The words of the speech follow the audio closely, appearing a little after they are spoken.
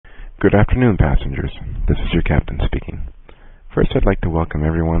Good afternoon, passengers. This is your captain speaking. First, I'd like to welcome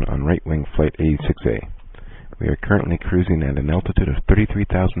everyone on Right Wing Flight 86A. We are currently cruising at an altitude of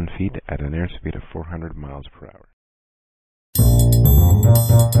 33,000 feet at an airspeed of 400 miles per hour.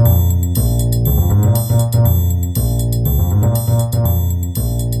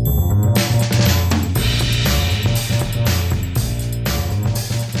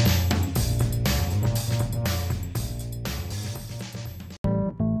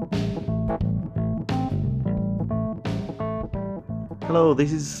 Hello,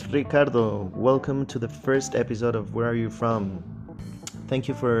 this is Ricardo. Welcome to the first episode of Where Are You From? Thank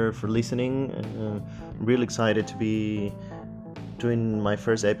you for listening. I'm really excited to be doing my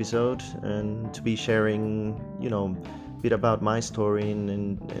first episode and to be sharing, a bit about my story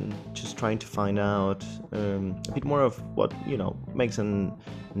and just trying to find out a bit more of what, makes a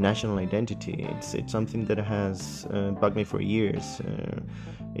national identity. It's something that has bugged me for years.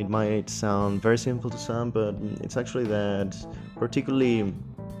 It might sound very simple to some, but it's actually that, particularly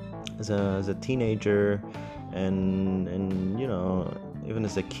as a teenager and even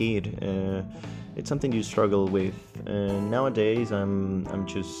as a kid, it's something you struggle with. Nowadays, I'm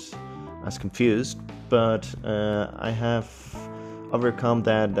just as confused, but I have overcome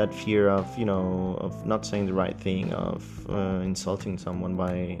that fear of not saying the right thing, of insulting someone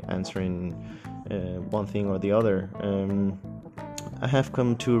by answering one thing or the other. I have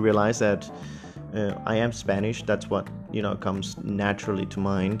come to realize that I am Spanish. That's what comes naturally to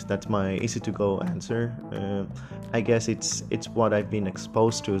mind. That's my easy to go answer. I guess it's what I've been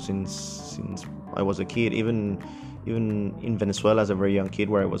exposed to since I was a kid. Even in Venezuela as a very young kid,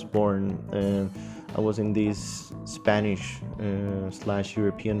 where I was born, I was in this Spanish /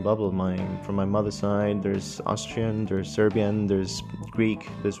 European bubble. From my mother's side, there's Austrian, there's Serbian, there's Greek,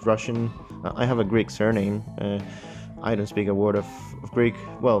 there's Russian. I have a Greek surname. I don't speak a word of Greek.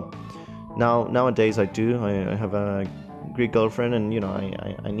 Well, nowadays I do. I have a Greek girlfriend, and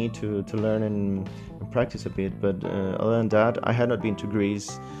I need to learn and practice a bit. But other than that, I had not been to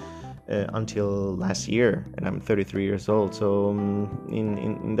Greece until last year, and I'm 33 years old. So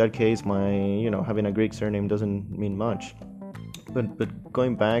in that case, my having a Greek surname doesn't mean much. But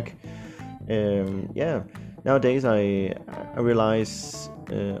going back, nowadays I realize,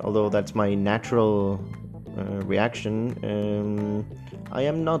 although that's my natural reaction, I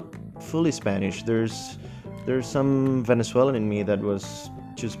am not fully Spanish. There's some Venezuelan in me that was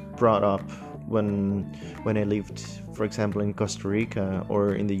just brought up when I lived, for example, in Costa Rica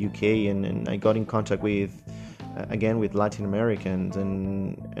or in the UK, and I got in contact with Latin Americans,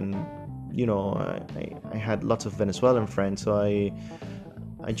 and I had lots of Venezuelan friends, so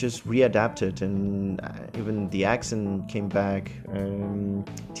I just readapted, and even the accent came back.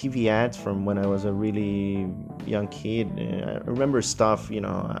 TV ads from when I was a really young kid. I remember stuff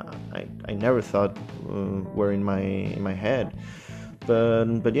I never thought were in my head.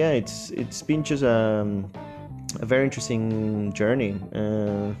 But yeah, it's been just a very interesting journey.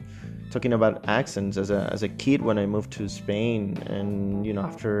 Talking about accents, as a kid when I moved to Spain, and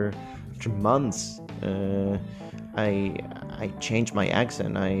after months, I changed my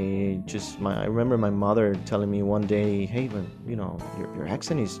accent. I remember my mother telling me one day, "Hey, but your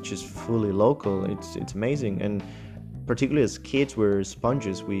accent is just fully local. It's amazing." And particularly as kids, we're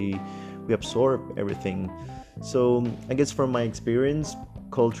sponges. We absorb everything. So I guess from my experience,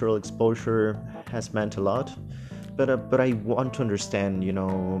 cultural exposure has meant a lot. But I want to understand,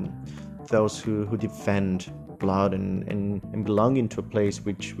 those who defend blood and belonging to a place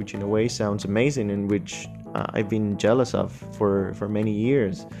which in a way sounds amazing, and which I've been jealous of for many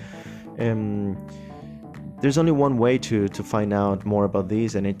years. There's only one way to find out more about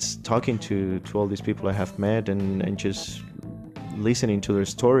this, and it's talking to all these people I have met and just listening to their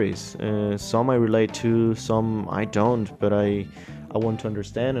stories. Some I relate to, some I don't, but I want to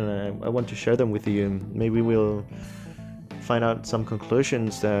understand, and I want to share them with you. Maybe we'll find out some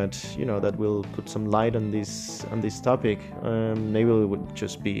conclusions that that will put some light on this topic. Maybe it would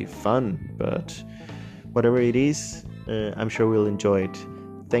just be fun, but whatever it is, I'm sure we'll enjoy it.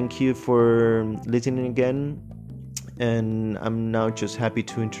 Thank you for listening again, and I'm now just happy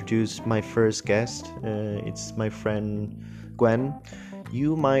to introduce my first guest. It's my friend Gwen.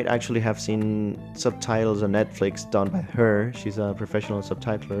 You might actually have seen subtitles on Netflix done by her. She's a professional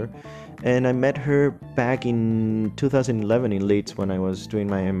subtitler, and I met her back in 2011 in Leeds when I was doing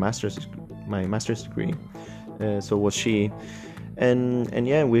my master's degree. So was she. And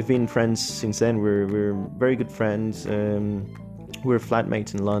yeah, we've been friends since then. We're very good friends. We're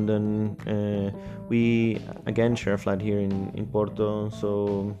flatmates in London. We again share a flat here in Porto.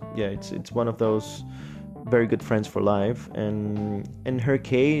 So yeah, it's one of those very good friends for life, and her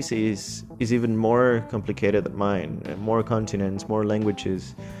case is even more complicated than mine. More continents, more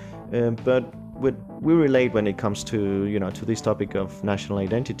languages, but we relate when it comes to to this topic of national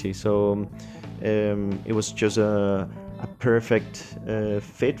identity. So it was just a perfect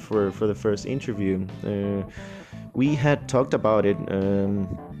fit for the first interview. We had talked about it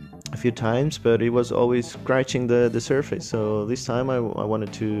a few times, but it was always scratching the surface. So this time I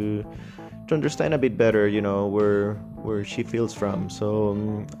wanted to understand a bit better, where she feels from. So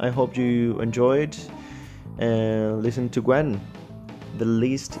I hope you enjoyed and listen to Gwen, the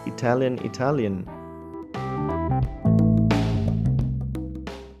least Italian.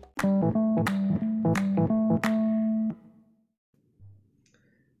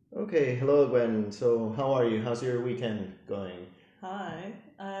 Okay, hello Gwen. So how are you? How's your weekend going? Hi.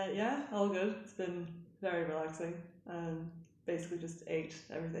 Yeah, all good. It's been very relaxing. Basically just ate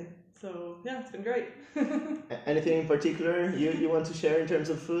everything. So yeah, it's been great. Anything in particular you want to share in terms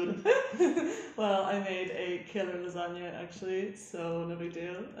of food? Well, I made a killer lasagna actually, so no big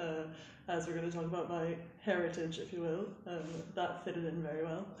deal. As we're going to talk about my heritage, if you will, that fitted in very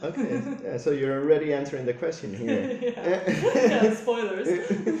well. Okay, yeah, so you're already answering the question here. Yeah, spoilers.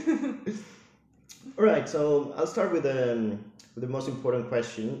 All right, so I'll start with the most important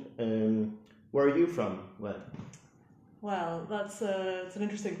question. Where are you from? Well, that's it's an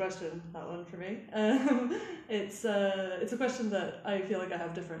interesting question, that one for me. It's a question that I feel like I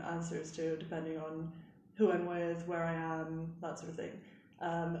have different answers to depending on who I'm with, where I am, that sort of thing.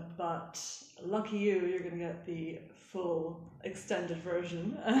 But lucky you're going to get the full extended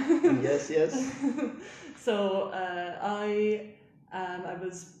version. Yes. So I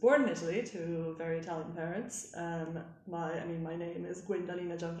was born in Italy to very Italian parents. My name is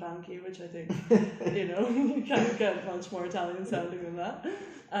Gwendalina Gianfranchi, which I think you can't get much more Italian sounding than that.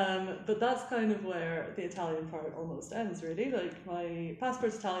 But that's kind of where the Italian part almost ends, really. Like, my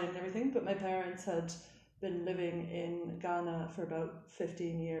passport's Italian and everything, but my parents had been living in Ghana for about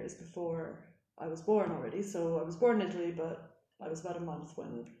 15 years before I was born already. So I was born in Italy, but I was about a month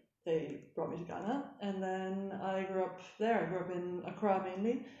when they brought me to Ghana, and then I grew up there. I grew up in Accra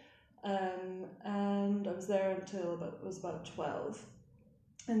mainly, and I was there until about 12.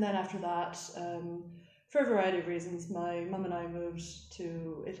 And then after that, for a variety of reasons, my mum and I moved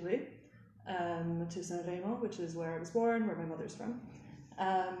to Italy, to Sanremo, which is where I was born, where my mother's from.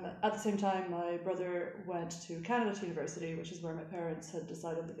 At the same time, my brother went to Canada to university, which is where my parents had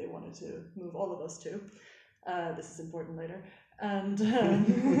decided that they wanted to move all of us to. This is important later. And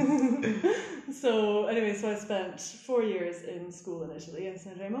so I spent 4 years in school in Italy, in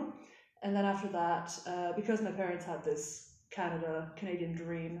Sanremo. And then after that, because my parents had this Canadian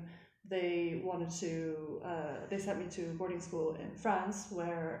dream, they sent me to boarding school in France,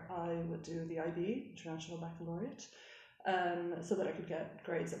 where I would do the IB, International Baccalaureate, so that I could get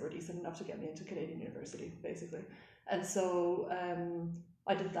grades that were decent enough to get me into Canadian university, basically. And so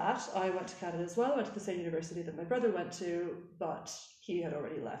I did that. I went to Canada as well. I went to the same university that my brother went to, but he had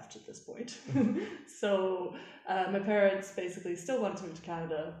already left at this point. So my parents basically still wanted to move to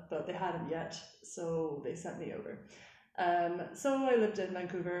Canada, but they hadn't yet, so they sent me over. So I lived in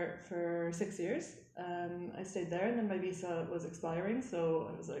Vancouver for 6 years. I stayed there, and then my visa was expiring, so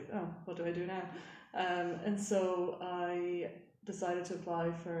I was like, oh, what do I do now? And so I decided to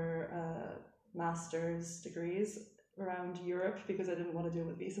apply for master's degrees around Europe because I didn't want to deal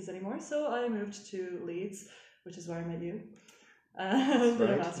with visas anymore. So I moved to Leeds, which is where I met you. Did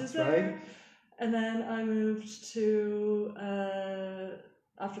a master's there. Right. And then I moved to,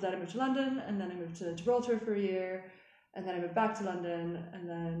 after that I moved to London, and then I moved to Gibraltar for a year, and then I moved back to London, and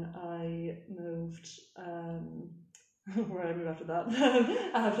then I moved, where did I move after that?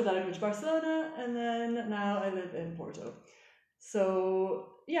 After that I moved to Barcelona, and then now I live in Porto.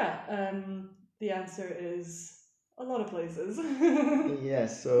 So yeah, the answer is a lot of places.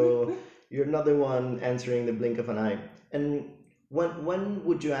 Yes, so you're not the one answering the blink of an eye. And when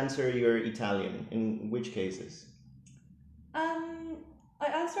would you answer your Italian? In which cases? I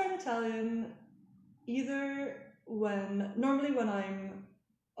answer in Italian either normally when I'm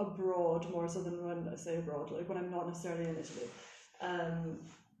abroad, more so than when I say abroad, like when I'm not necessarily in Italy.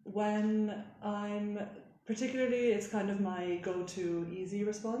 When I'm particularly, it's kind of my go-to easy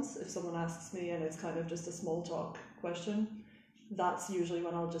response. If someone asks me and it's kind of just a small talk question, that's usually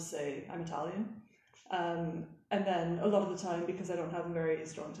when I'll just say I'm Italian. And then a lot of the time, because I don't have a very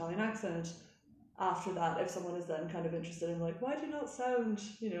strong Italian accent, after that, if someone is then kind of interested in like, why do you not sound,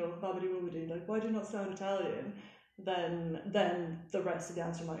 babidi woobidi, like why do you not sound Italian? Then the rest of the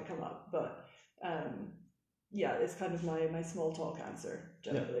answer might come up. But yeah, it's kind of my small talk answer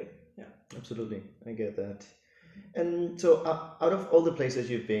generally. Yeah. Absolutely, I get that. And so, out of all the places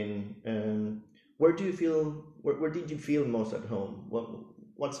you've been, where do you feel? Where did you feel most at home?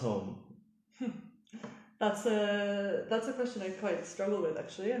 What's home? That's a question I quite struggle with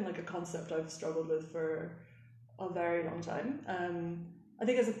actually, and like a concept I've struggled with for a very long time. I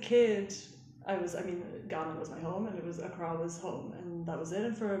think as a kid, I mean, Ghana was my home, and it was Accra was home, and that was it.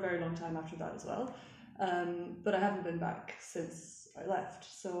 And for a very long time after that as well. But I haven't been back since I left,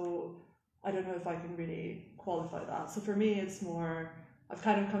 so I don't know if I can really qualify that. So for me, it's more, I've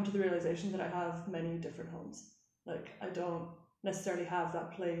kind of come to the realization that I have many different homes. Like, I don't necessarily have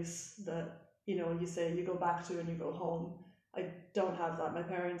that place that, you know, you say you go back to and you go home. I don't have that. My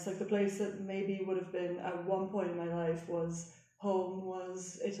parents, like the place that maybe would have been at one point in my life was home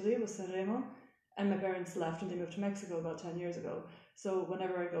was Italy, was Sanremo, and my parents left and they moved to Mexico about 10 years ago. So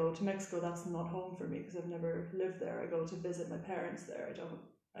whenever I go to Mexico, that's not home for me because I've never lived there. I go to visit my parents there.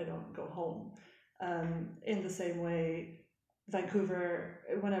 I don't go home. In the same way, Vancouver,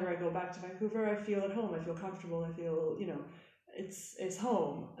 whenever I go back to Vancouver, I feel at home. I feel comfortable. I feel, you know, it's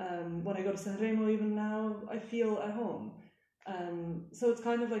home. When I go to Sanremo even now, I feel at home. So it's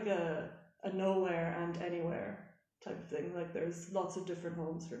kind of like a nowhere and anywhere type of thing. Like there's lots of different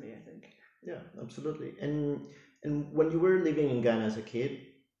homes for me, I think. Yeah, absolutely. And when you were living in Ghana as a kid,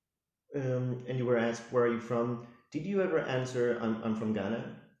 and you were asked where are you from, did you ever answer I'm from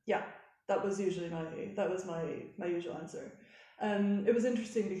Ghana? Yeah, that was usually my usual answer. It was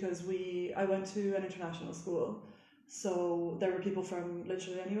interesting because I went to an international school, so there were people from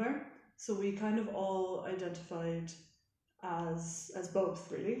literally anywhere. So we kind of all identified as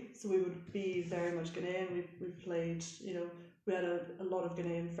both really. So we would be very much Ghanaian. We played, you know, we had a lot of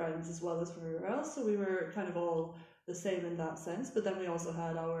Ghanaian friends as well as from everywhere else. So we were kind of all the same in that sense. But then we also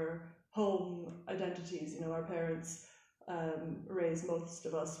had our home identities. You know, our parents raised most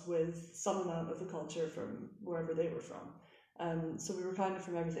of us with some amount of the culture from wherever they were from. So we were kind of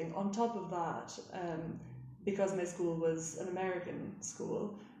from everything. On top of that, because my school was an American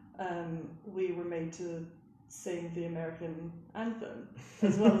school, we were made to sing the American anthem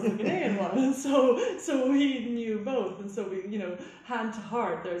as well as the Ghanaian one. So we knew both, and so we, you know, hand to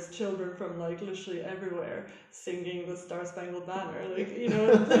heart, there's children from like literally everywhere singing the Star Spangled Banner, like, you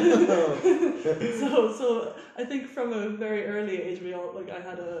know. so I think from a very early age, we all, like, I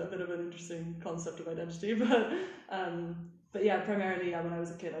had a bit of an interesting concept of identity, but yeah, primarily, yeah, when I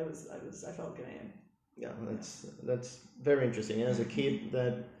was a kid, I felt Ghanaian. Yeah, that's very interesting. As a kid,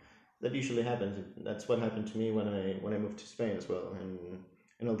 that usually happens. That's what happened to me when I moved to Spain as well.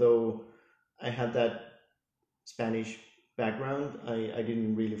 And although I had that Spanish background, I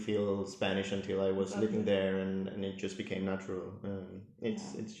didn't really feel Spanish until I was living there, and it just became natural.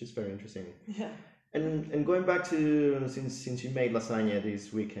 It's just very interesting. Yeah. And going back to since you made lasagna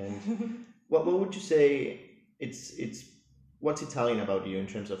this weekend, what would you say it's what's Italian about you in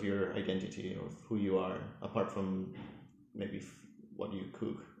terms of your identity of who you are, apart from maybe what you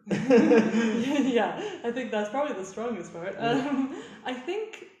cook? Yeah, I think that's probably the strongest part. I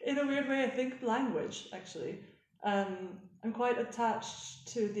think, in a weird way, I think language, actually. I'm quite attached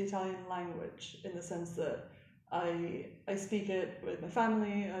to the Italian language in the sense that I speak it with my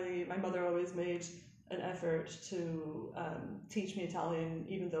family. My mother always made an effort to teach me Italian,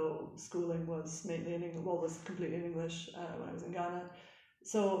 even though schooling was mainly in English, was completely in English when I was in Ghana.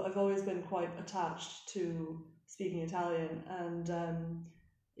 So I've always been quite attached to speaking Italian, and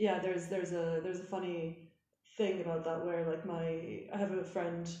yeah, there's a funny thing about that where like I have a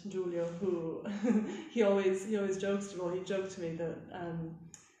friend Giulio who he always jokes he joked to me that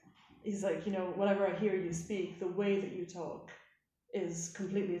he's like, you know, whenever I hear you speak, the way that you talk is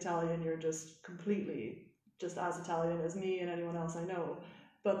completely Italian. You're just completely just as Italian as me and anyone else I know.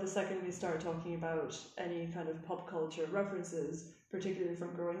 But the second we start talking about any kind of pop culture references, particularly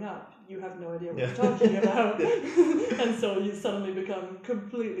from growing up, you have no idea what you're talking about. And so you suddenly become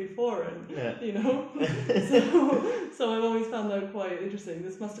completely foreign, you know? So I've always found that quite interesting.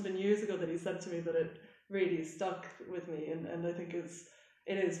 This must have been years ago that he said to me that it really stuck with me, and I think it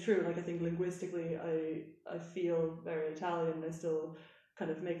is true. Like, I think linguistically I feel very Italian. I still kind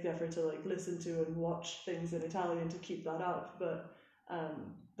of make the effort to like listen to and watch things in Italian to keep that up, but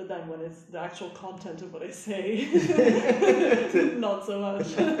then when it's the actual content of what I say, not so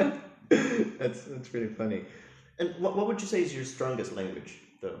much. That's really funny. And what would you say is your strongest language,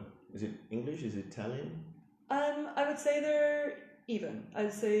 though? Is it English? Is it Italian? I would say they're even.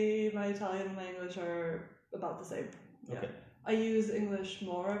 I'd say my Italian and my English are about the same. Yeah. Okay. I use English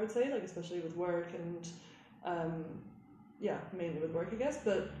more, I would say, like especially with work and mainly with work, I guess.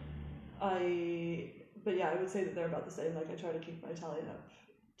 But yeah, I would say that they're about the same. Like, I try to keep my Italian up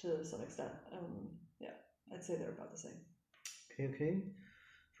to some extent. Yeah, I'd say they're about the same. Okay,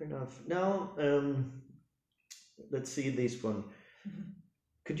 fair enough. Now, let's see this one.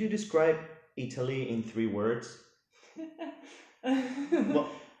 Could you describe Italy in 3 words?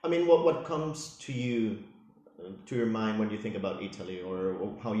 What comes to you, to your mind when you think about Italy,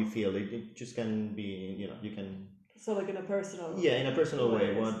 or how you feel? It just can be, you can. So like in a personal. Yeah, in a personal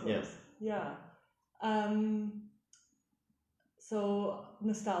way. What? Yeah. So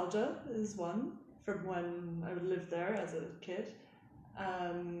nostalgia is one from when I lived there as a kid.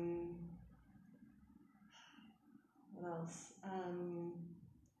 What else?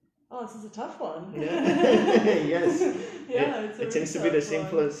 This is a tough one. Yeah. Yes. Yeah, it tends to be the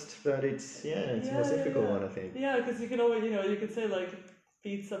simplest, but it's the most difficult one, I think. Yeah, because you can always, you could say like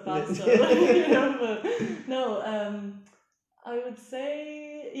pizza, pasta, but no. I would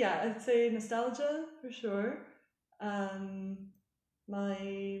say, I'd say nostalgia for sure.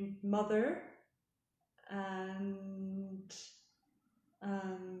 My mother and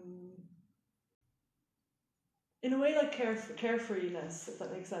in a way like carefreeness, if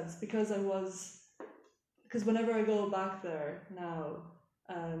that makes sense, because whenever I go back there now,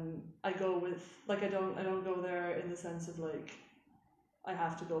 I go with like I don't go there in the sense of like I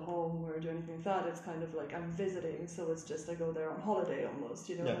have to go home or do anything like that. It's kind of like I'm visiting, so it's just I go there on holiday almost,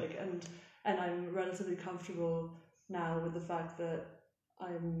 like and I'm relatively comfortable now with the fact that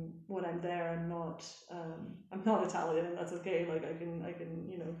when I'm there I'm not Italian, and that's okay. Like I can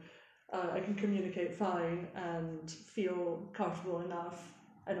I can communicate fine and feel comfortable enough,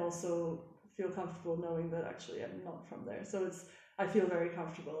 and also feel comfortable knowing that actually I'm not from there. So I feel very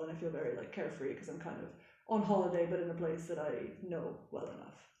comfortable and I feel very like carefree because I'm kind of on holiday, but in a place that I know well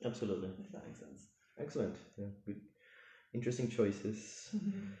enough. Absolutely. If that makes sense. Excellent. Yeah, good. Interesting choices.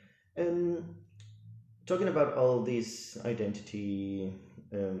 And talking about all these identity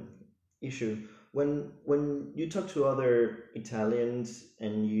issue, when you talk to other Italians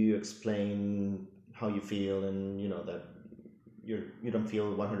and you explain how you feel, and that you don't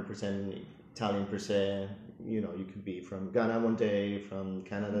feel 100% Italian per se, you could be from Ghana one day, from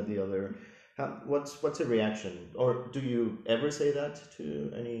Canada the other. What's a reaction, or do you ever say that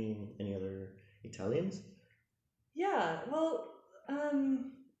to any other Italians? Yeah, well,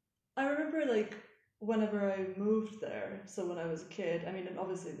 I remember like whenever I moved there, so when I was a kid, I mean, and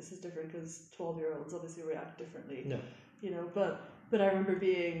obviously this is different because 12-year-olds obviously react differently. No. But I remember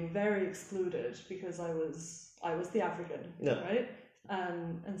being very excluded because I was the African, right?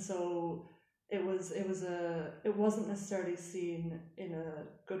 And so it wasn't necessarily seen in a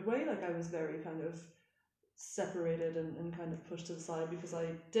good way. Like I was very kind of separated and kind of pushed to the side because I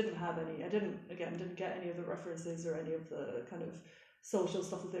didn't get any of the references or any of the kind of social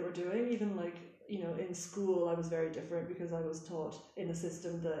stuff that they were doing. Even like, in school I was very different because I was taught in a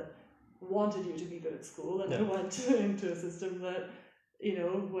system that wanted you to be good at school, and I went into a system that,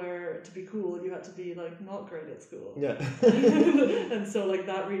 where to be cool you had to be like not great at school. Yeah. And so like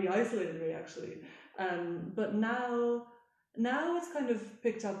that really isolated me actually. But now it's kind of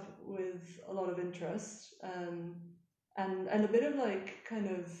picked up with a lot of interest, and a bit of like kind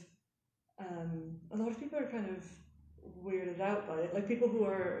of a lot of people are kind of weirded out by it, like people who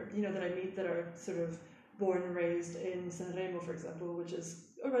are that I meet that are sort of born and raised in Sanremo, for example, which is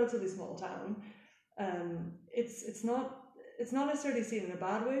a relatively small town. It's not necessarily seen in a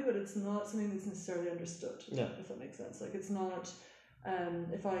bad way, but it's not something that's necessarily understood. Yeah. If that makes sense. Like it's not.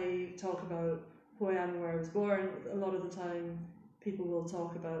 If I talk about who I am and where I was born, a lot of the time people will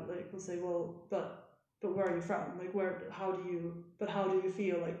talk about will say, well, but where are you from? Like how do you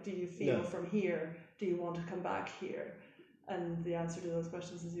feel? Like, do you feel from here? Do you want to come back here? And the answer to those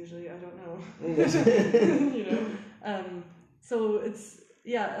questions is usually, I don't know. So it's,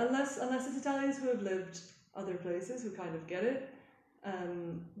 unless it's Italians who have lived other places who kind of get it,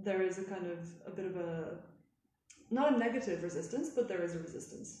 there is a kind of a bit of not a negative resistance, but there is a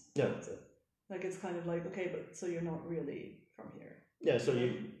resistance. Yeah. Towards it. Like it's kind of like, okay, but so you're not really from here. Yeah, so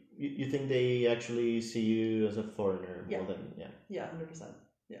you think they actually see you as a foreigner more than, Yeah, 100%.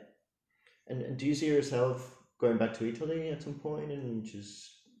 Yeah. And do you see yourself going back to Italy at some point and just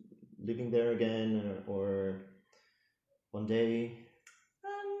living there again, or one day?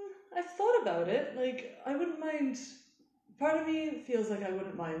 I've thought about it. Like, I wouldn't mind. Part of me feels like I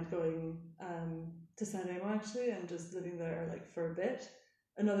wouldn't mind going to Sanremo actually and just living there like for a bit.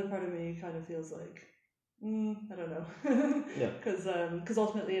 Another part of me kind of feels like, I don't know. Yeah. Because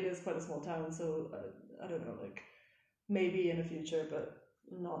ultimately it is quite a small town, so I don't know. Like maybe in the future, but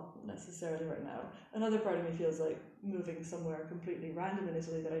not necessarily right now. Another part of me feels like moving somewhere completely random in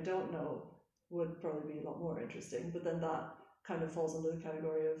Italy that I don't know would probably be a lot more interesting. But then that kind of falls under the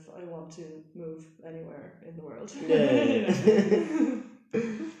category of I want to move anywhere in the world.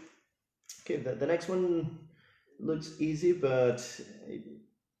 Okay, the next one looks easy, but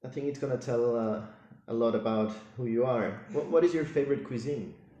I think it's gonna tell a lot about who you are. What is your favorite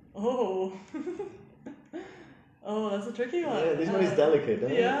cuisine? Oh. Oh, that's a tricky one. Yeah, this one is delicate. Huh?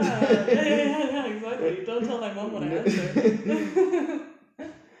 Yeah, exactly. Don't tell my mom when I answer.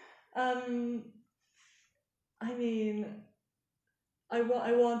 I mean, I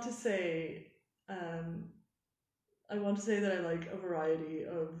want to say, I want to say that I like a variety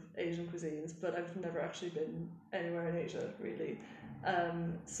of Asian cuisines, but I've never actually been anywhere in Asia really.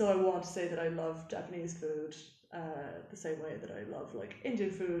 So I want to say that I love Japanese food, the same way that I love like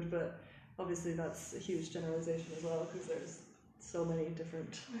Indian food, but obviously that's a huge generalization as well because there's so many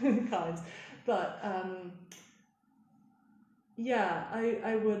different kinds. But yeah,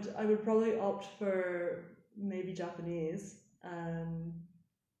 I would probably opt for maybe Japanese, and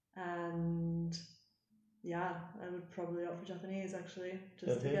yeah, I would probably opt for Japanese actually.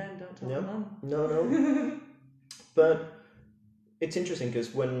 Just again, don't tell my mom. No. But it's interesting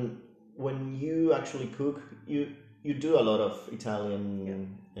because when you actually cook, you do a lot of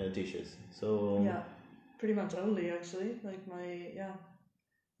Italian dishes. So yeah, pretty much only actually. Like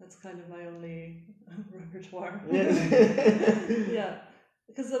that's kind of my only repertoire. Yeah,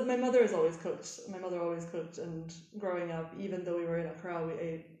 because my mother has always cooked. My mother always cooked, and growing up, even though we were in Accra, we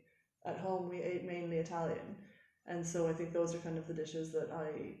ate mainly Italian, and so I think those are kind of the dishes that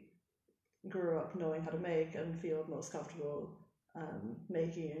I grew up knowing how to make and feel most comfortable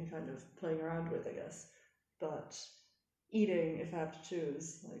making and kind of playing around with, I guess. But eating, if I have to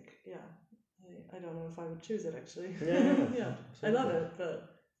choose, like I don't know if I would choose it actually. Yeah, I love it, but.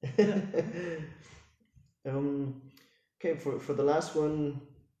 Yeah. Okay, for the last one,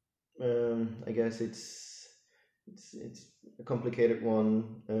 I guess it's a complicated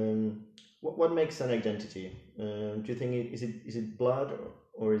one. What makes an identity? Do you think is it blood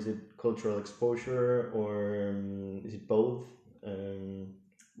or is it cultural exposure or is it both?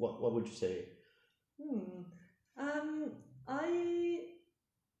 What would you say?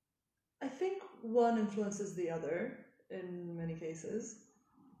 I think one influences the other in many cases.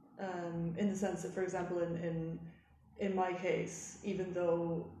 In the sense that, for example, in my case, even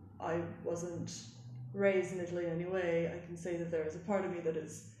though I wasn't raised in Italy in any way, I can say that there is a part of me that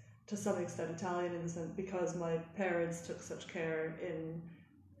is to some extent Italian in the sense because my parents took such care in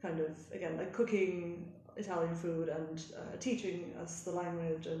kind of, again, like cooking Italian food and teaching us the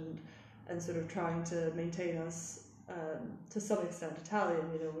language and sort of trying to maintain us to some extent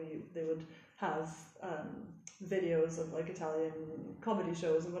Italian. You know, they would have videos of like Italian comedy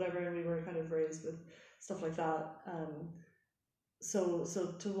shows and whatever, and we were kind of raised with stuff like that. So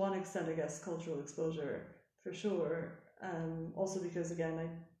to one extent, I guess, cultural exposure for sure. Also because again,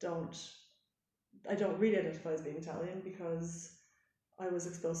 I don't really identify as being Italian because I was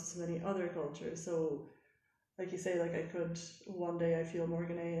exposed to so many other cultures. So like you say, like I could one day I feel more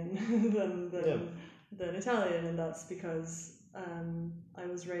Ghanaian than Italian, and that's because I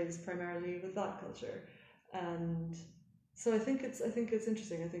was raised primarily with that culture. And so I think it's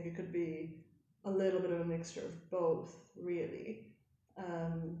interesting. I think it could be a little bit of a mixture of both, really.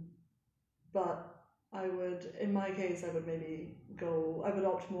 But I would, in my case, I would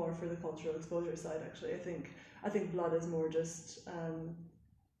opt more for the cultural exposure side. Actually, I think blood is more just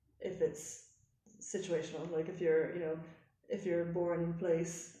if it's situational. Like if you're born in a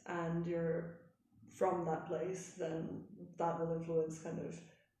place and you're from that place, then that will influence kind of.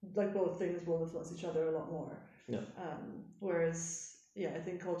 Like both things will influence each other a lot more. Yeah. Whereas, I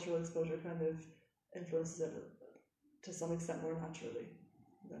think cultural exposure kind of influences it to some extent more naturally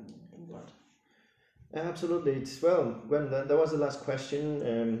than blood. Absolutely. That was the last question.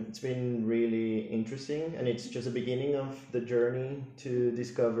 It's been really interesting, and it's just the beginning of the journey to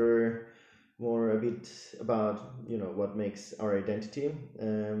discover more a bit about what makes our identity.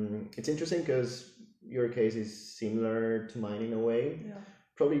 It's interesting because your case is similar to mine in a way. Yeah.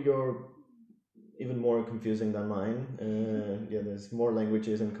 Probably you're even more confusing than mine. There's more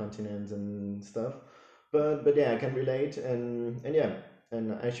languages and continents and stuff, but yeah, I can relate and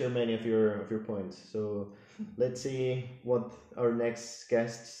I share many of your points. So let's see what our next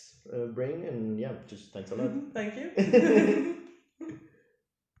guests bring, and just thanks a lot. Thank you.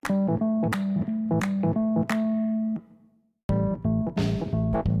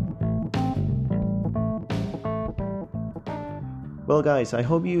 Well, guys, I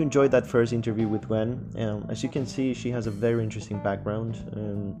hope you enjoyed that first interview with Wen. As you can see, she has a very interesting background.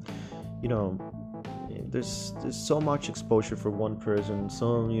 there's so much exposure for one person,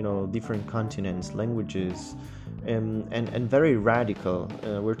 so different continents, languages, and very radical.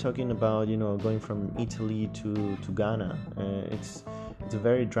 We're talking about going from Italy to Ghana. It's a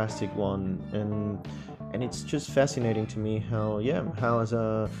very drastic one, and it's just fascinating to me how as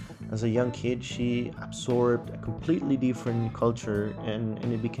a young kid she absorbed a completely different culture and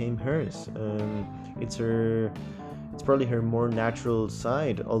it became hers. It's probably her more natural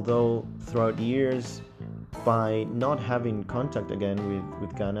side, although throughout years, by not having contact again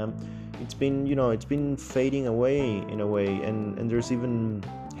with Ghana, it's been fading away in a way, and there's even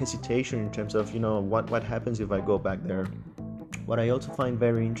hesitation in terms of what happens if I go back there. What I also find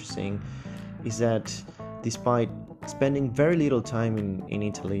very interesting is that despite spending very little time in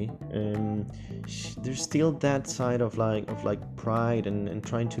Italy, there's still that side of pride and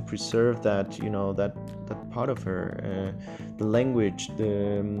trying to preserve that that part of her, the language,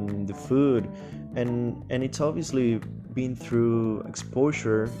 the food, and it's obviously been through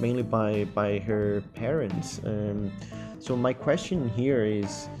exposure mainly by her parents. So my question here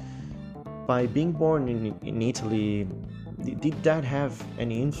is, by being born in Italy, did that have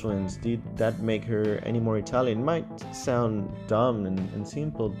any influence? Did that make her any more Italian? It might sound dumb and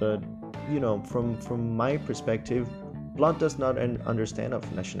simple, but from my perspective, blood does not understand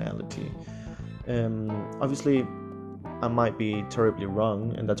of nationality. Obviously, I might be terribly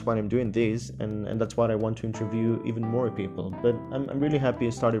wrong, and that's why I'm doing this, and that's why I want to interview even more people. But I'm really happy I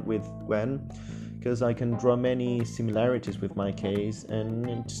started with Gwen, because I can draw many similarities with my case, and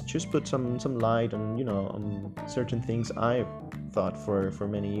it's just put some light on on certain things I've thought for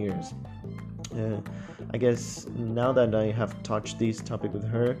many years. I guess now that I have touched this topic with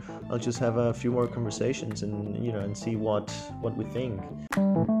her, I'll just have a few more conversations and see what we think.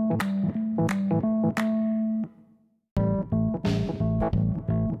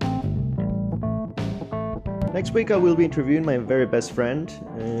 Next week I will be interviewing my very best friend.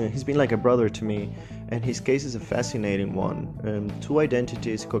 He's been like a brother to me, and his case is a fascinating one. Two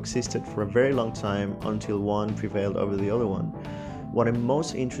identities coexisted for a very long time until one prevailed over the other one. What I'm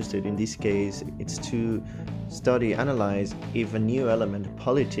most interested in this case is to analyze if a new element,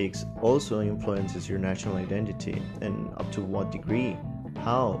 politics, also influences your national identity, and up to what degree,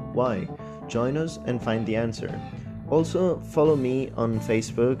 how, why. Join us and find the answer. Also follow me on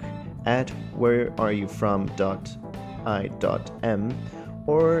Facebook at whereareyoufrom.i.m,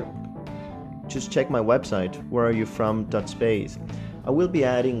 or just check my website whereareyoufrom.space. I will be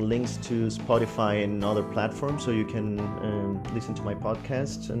adding links to Spotify and other platforms so you can listen to my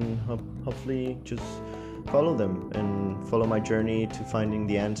podcasts and hopefully just follow them and follow my journey to finding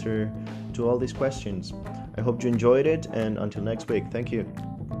the answer to all these questions. I hope you enjoyed it, and until next week, thank you.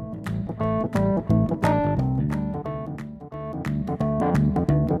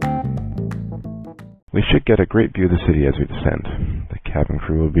 We should get a great view of the city as we descend. The cabin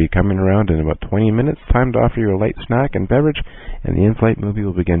crew will be coming around in about 20 minutes. Time to offer you a light snack and beverage, and the in-flight movie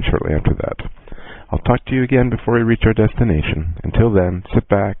will begin shortly after that. I'll talk to you again before we reach our destination. Until then, sit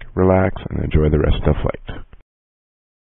back, relax, and enjoy the rest of the flight.